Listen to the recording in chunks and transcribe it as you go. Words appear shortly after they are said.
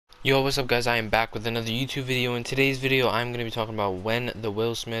Yo, what's up guys? I am back with another YouTube video. In today's video, I'm going to be talking about when the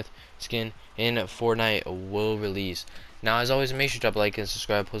Will Smith skin in Fortnite will release. Now, as always, make sure to drop a like and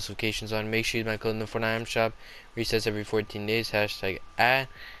subscribe, post notifications on. Make sure you use my code in the Fortnite item shop. Resets every 14 days, hashtag ad.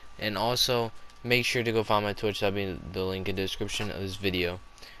 And also, make sure to go follow my Twitch. That'll be the link in the description of this video.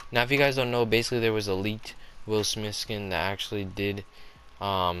 Now, if you guys don't know, basically there was a leaked Will Smith skin that actually did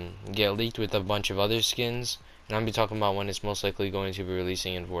get leaked with a bunch of other skins, and I'm be talking about when it's most likely going to be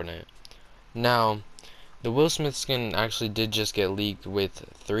releasing in Fortnite. Now, the Will Smith skin actually did just get leaked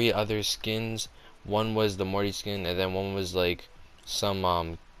with 3 other skins. One was the Morty skin, and then one was like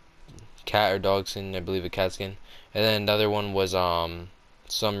some cat or dog skin, I believe a cat skin, and then another one was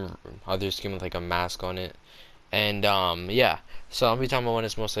some other skin with like a mask on it. And yeah, so I'll be talking about when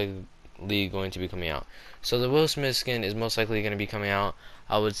it's most likely going to be coming out. So the Will Smith skin is most likely going to be coming out,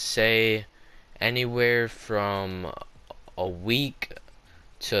 I would say, anywhere from a week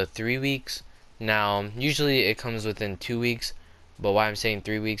to 3 weeks. Now, usually it comes within 2 weeks, but why I'm saying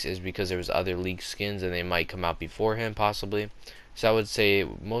 3 weeks is because there was other leaked skins and they might come out before him, possibly. So I would say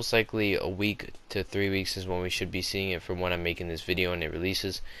most likely a week to 3 weeks is when we should be seeing it from when I'm making this video and it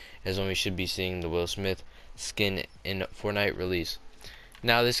releases, is when we should be seeing the Will Smith skin in Fortnite release.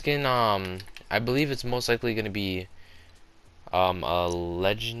 Now, the skin, I believe it's most likely going to be a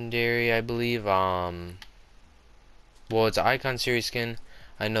legendary, I believe. Well, it's an Icon series skin.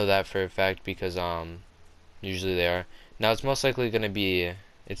 I know that for a fact because usually they are. Now it's most likely gonna be.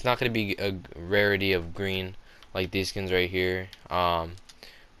 It's not gonna be a rarity of green like these skins right here.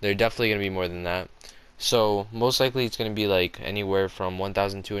 They're definitely gonna be more than that. So most likely it's gonna be like anywhere from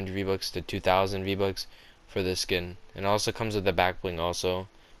 1,200 V-Bucks to 2,000 V-Bucks for this skin. And it also comes with the back bling also.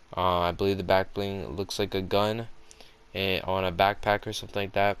 I believe the back bling looks like a gun on a backpack or something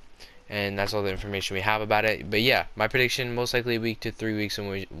like that. And that's all the information we have about it. But yeah, my prediction, most likely a week to 3 weeks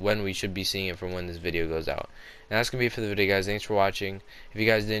when we should be seeing it from when this video goes out. And that's going to be it for the video, guys. Thanks for watching. If you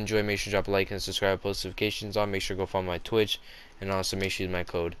guys did enjoy, make sure to drop a like and subscribe, post notifications on. Make sure to go follow my Twitch, and also make sure to use my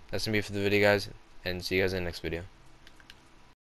code. That's going to be it for the video, guys, and see you guys in the next video.